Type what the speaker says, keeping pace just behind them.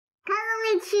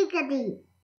Chickadee.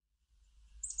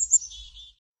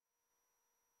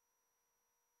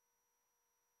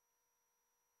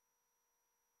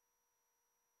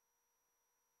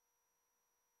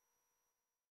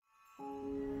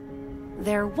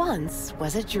 There once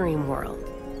was a dream world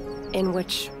in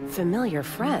which familiar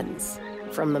friends,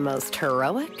 from the most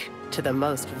heroic to the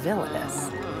most villainous,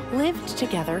 lived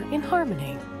together in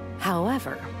harmony.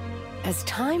 However, as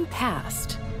time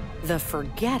passed, the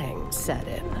forgetting set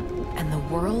in, and the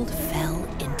world fell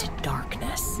into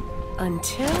darkness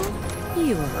until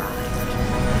you arrived.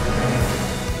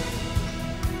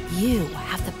 You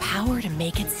have the power to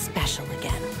make it special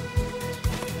again.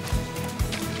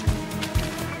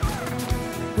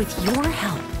 With your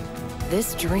help,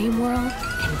 this dream world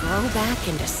can grow back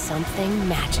into something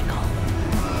magical.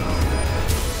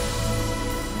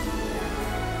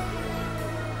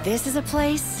 This is a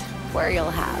place where you'll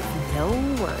have no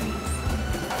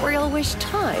worries, where you'll wish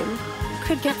time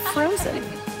could get frozen,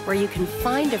 where you can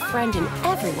find a friend in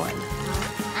everyone,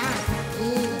 and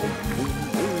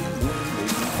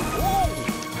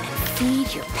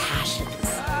feed your passions.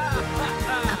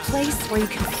 A place where you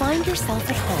can find yourself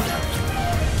at home.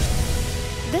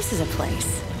 This is a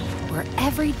place where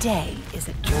every day is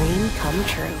a dream come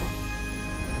true.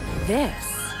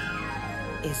 This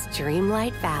is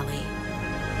Dreamlight Valley.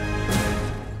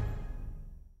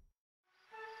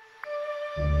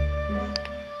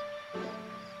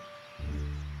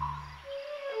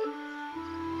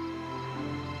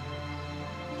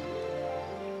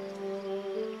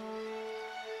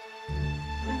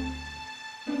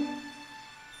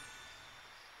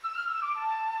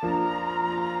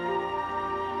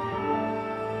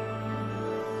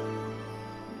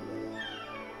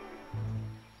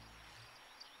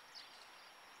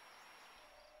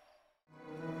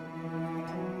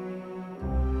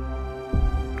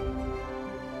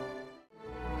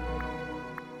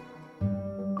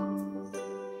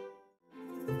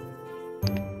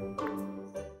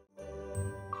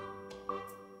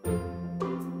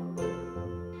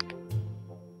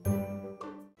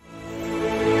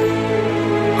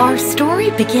 Our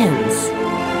story begins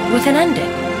with an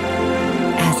ending,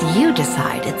 as you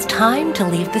decide it's time to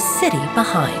leave the city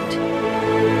behind.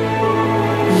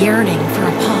 Yearning for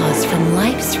a pause from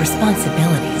life's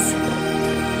responsibilities,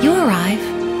 you arrive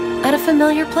at a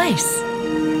familiar place.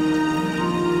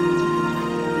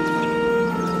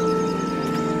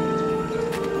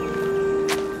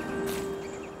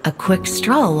 A quick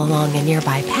stroll along a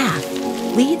nearby path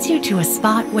leads you to a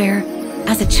spot where,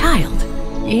 as a child,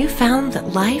 you found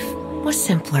that life was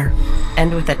simpler,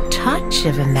 and with a touch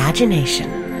of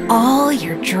imagination, all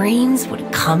your dreams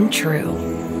would come true.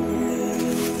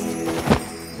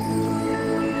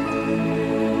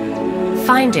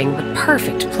 Finding the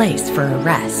perfect place for a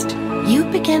rest, you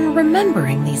begin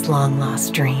remembering these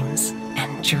long-lost dreams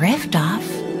and drift off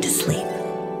to sleep.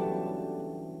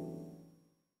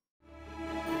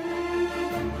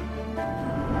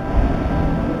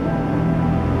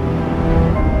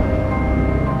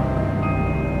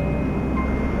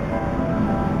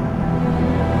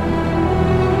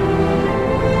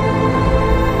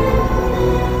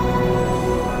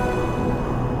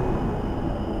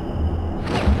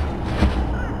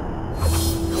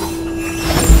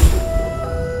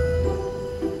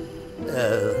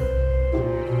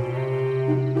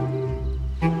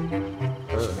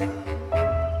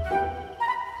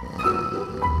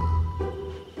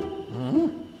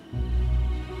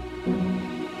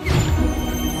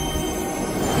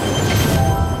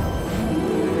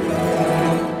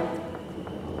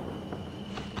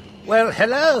 Well,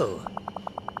 hello.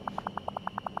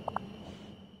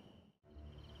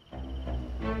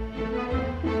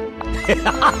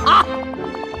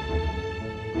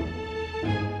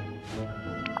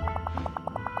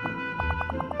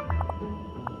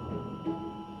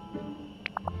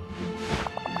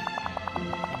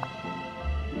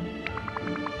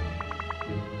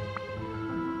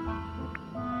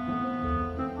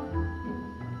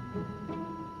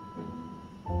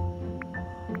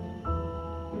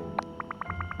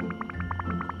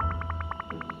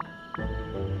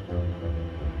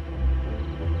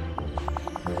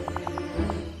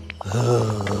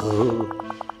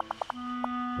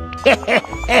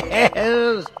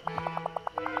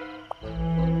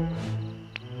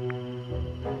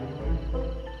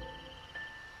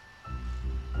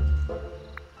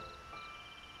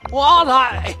 What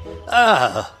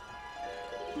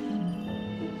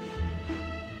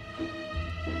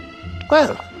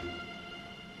Well,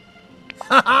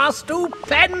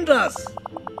 stupendous!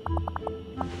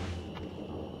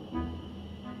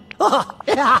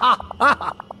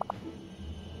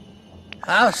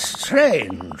 How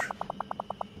strange.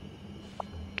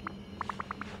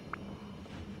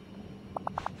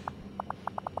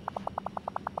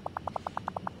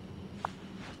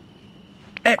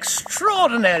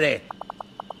 extraordinary.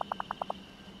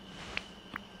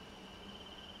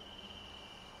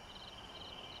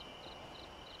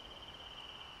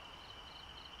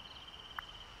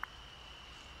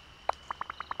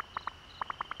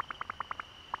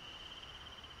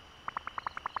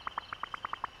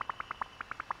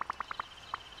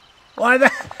 Why,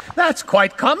 that's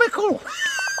quite comical.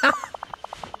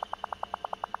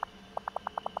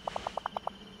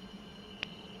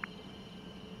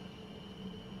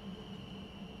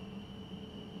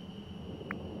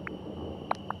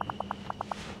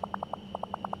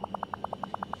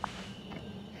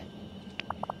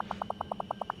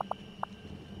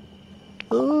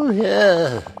 Oh,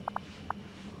 yeah.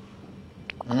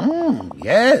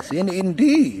 Yes,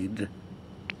 indeed.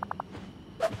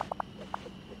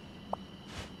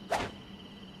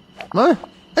 What?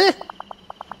 Eh?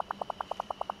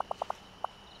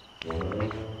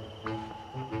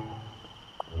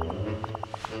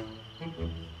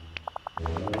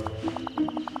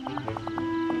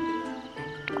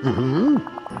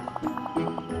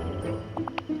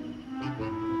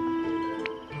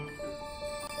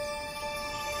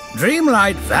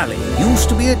 Dreamlight Valley used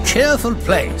to be a cheerful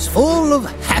place full of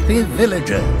happy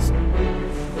villagers.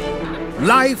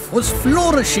 Life was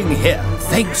flourishing here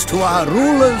thanks to our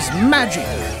ruler's magic,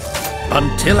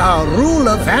 until our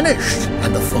ruler vanished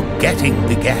and the forgetting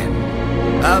began.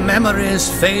 Our memories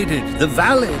faded, the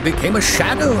valley became a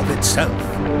shadow of itself.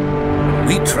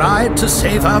 We tried to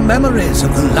save our memories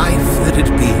of the life that had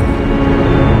been.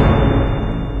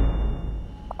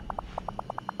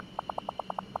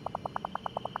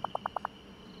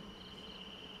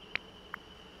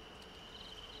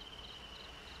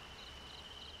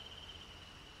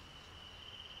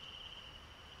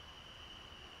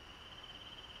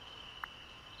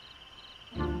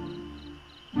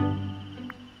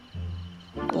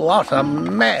 What a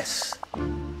mess!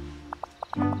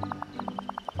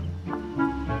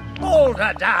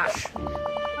 Balderdash!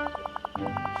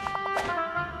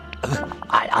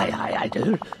 I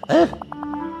do.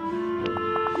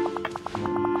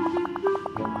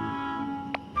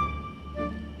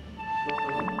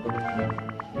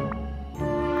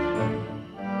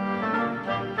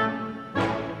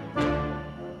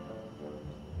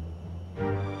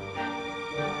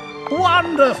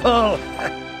 Wonderful!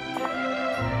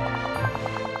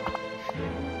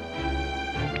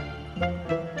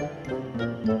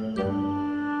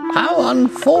 How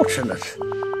unfortunate.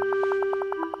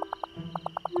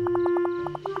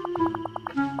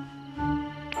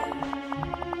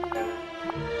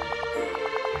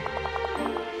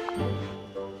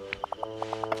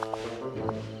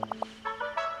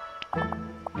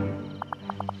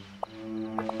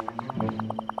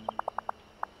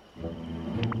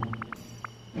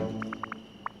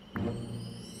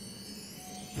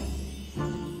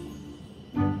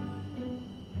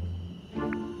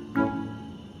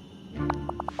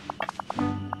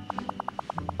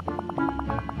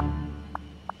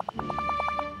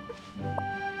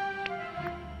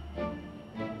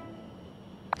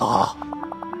 Oh.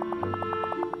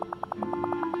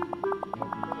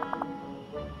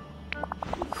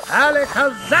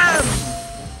 Alakazam!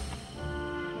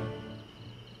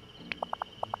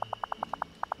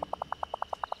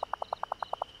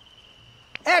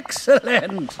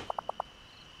 Excellent!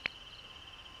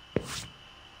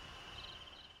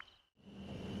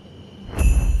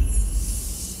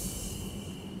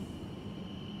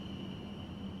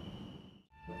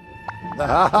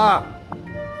 Ha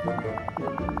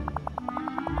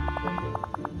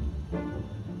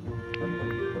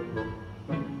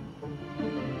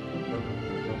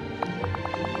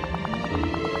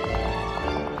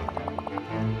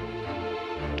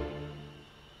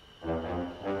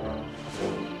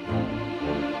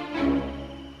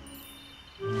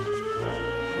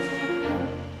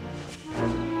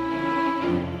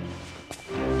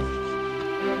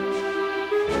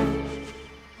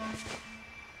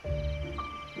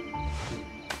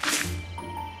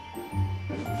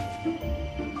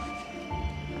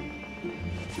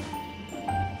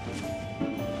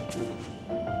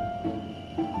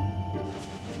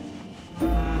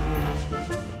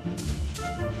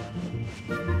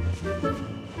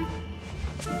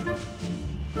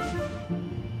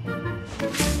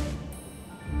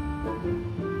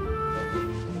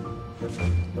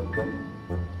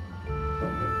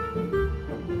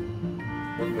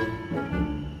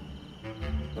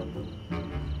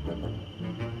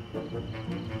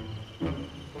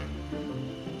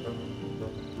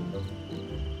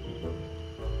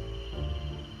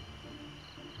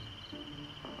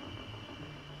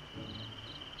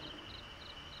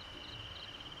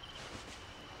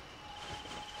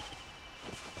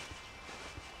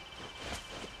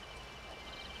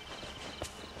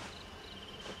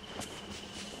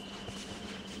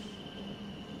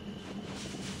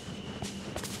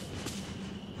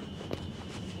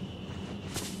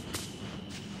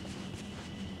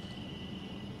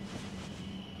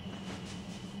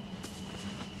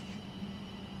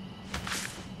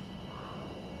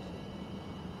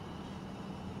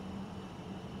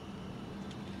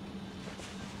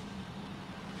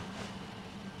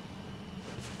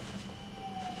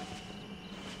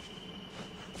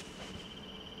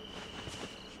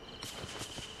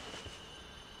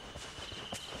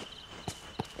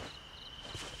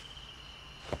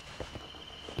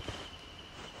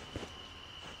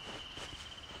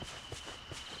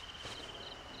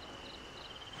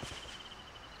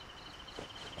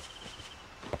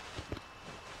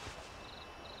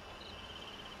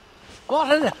What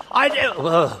an idea!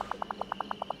 Whoa.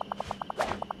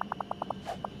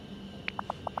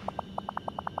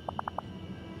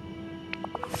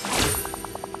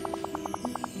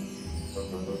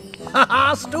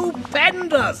 Haha,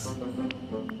 stupendous!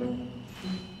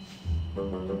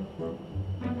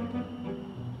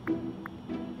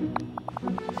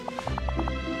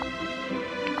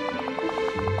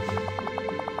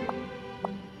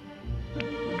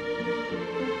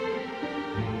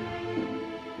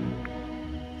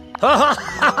 Ha ha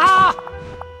ha ha!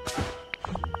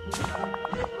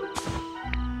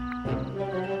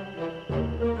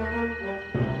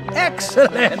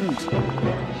 Excellent!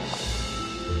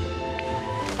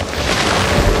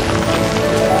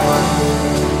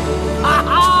 Ha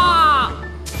ha!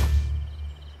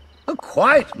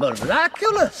 Quite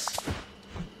miraculous!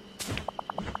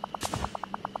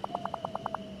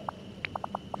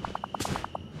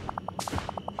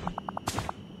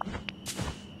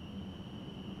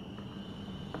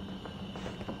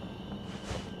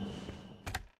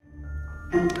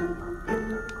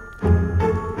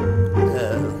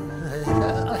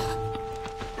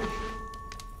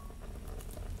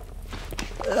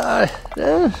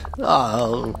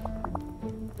 Oh.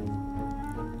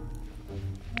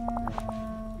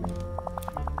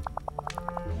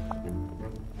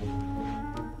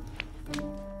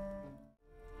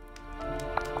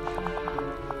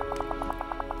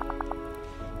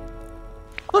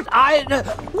 But I...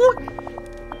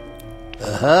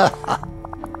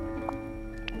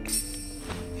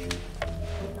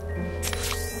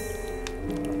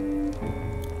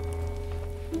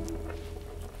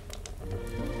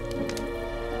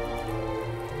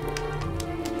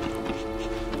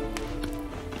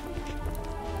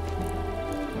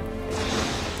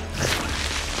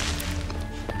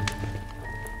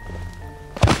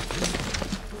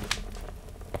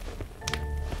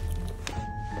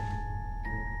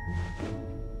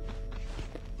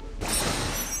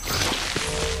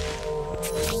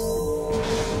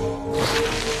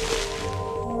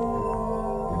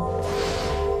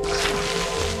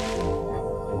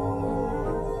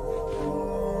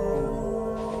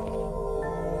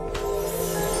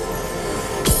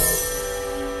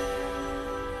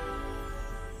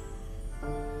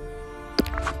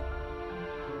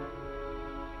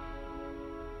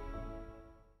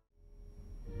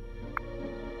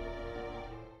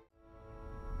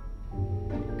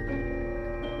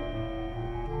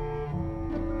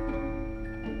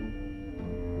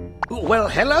 Well,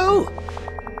 hello?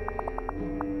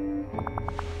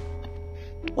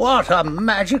 What a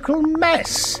magical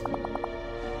mess!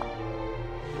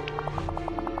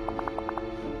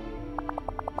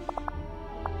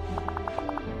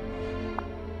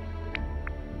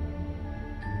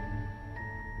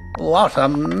 What a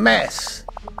mess!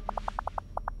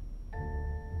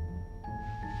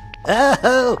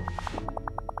 Oh!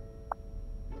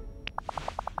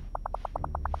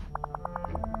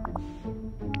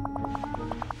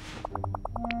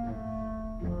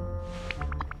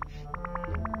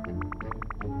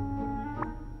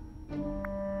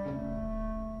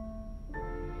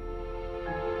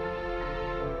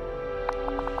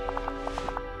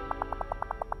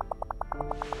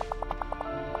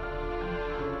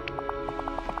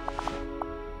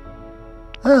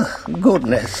 Oh,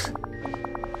 goodness.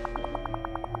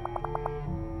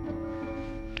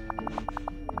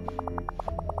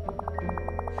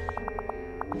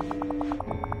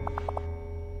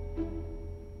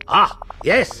 Ah,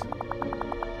 yes.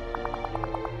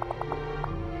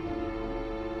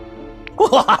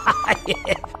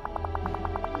 Yes.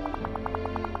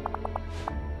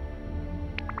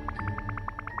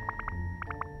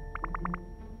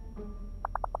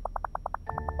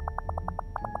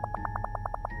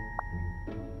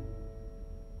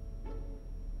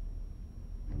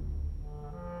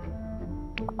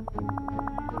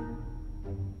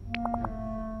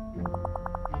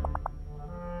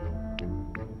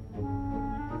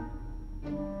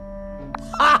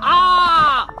 Ha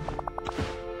ha!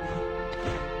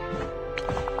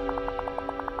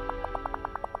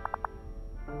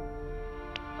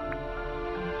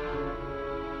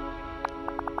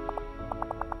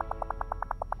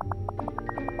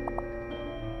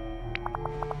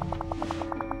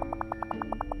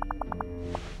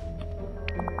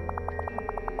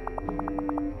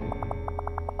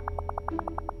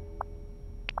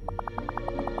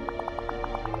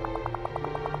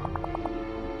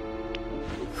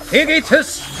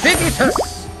 Figitus!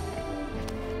 Figitus!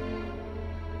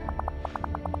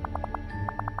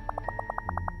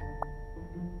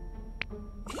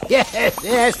 Yes,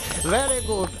 yes, very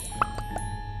good.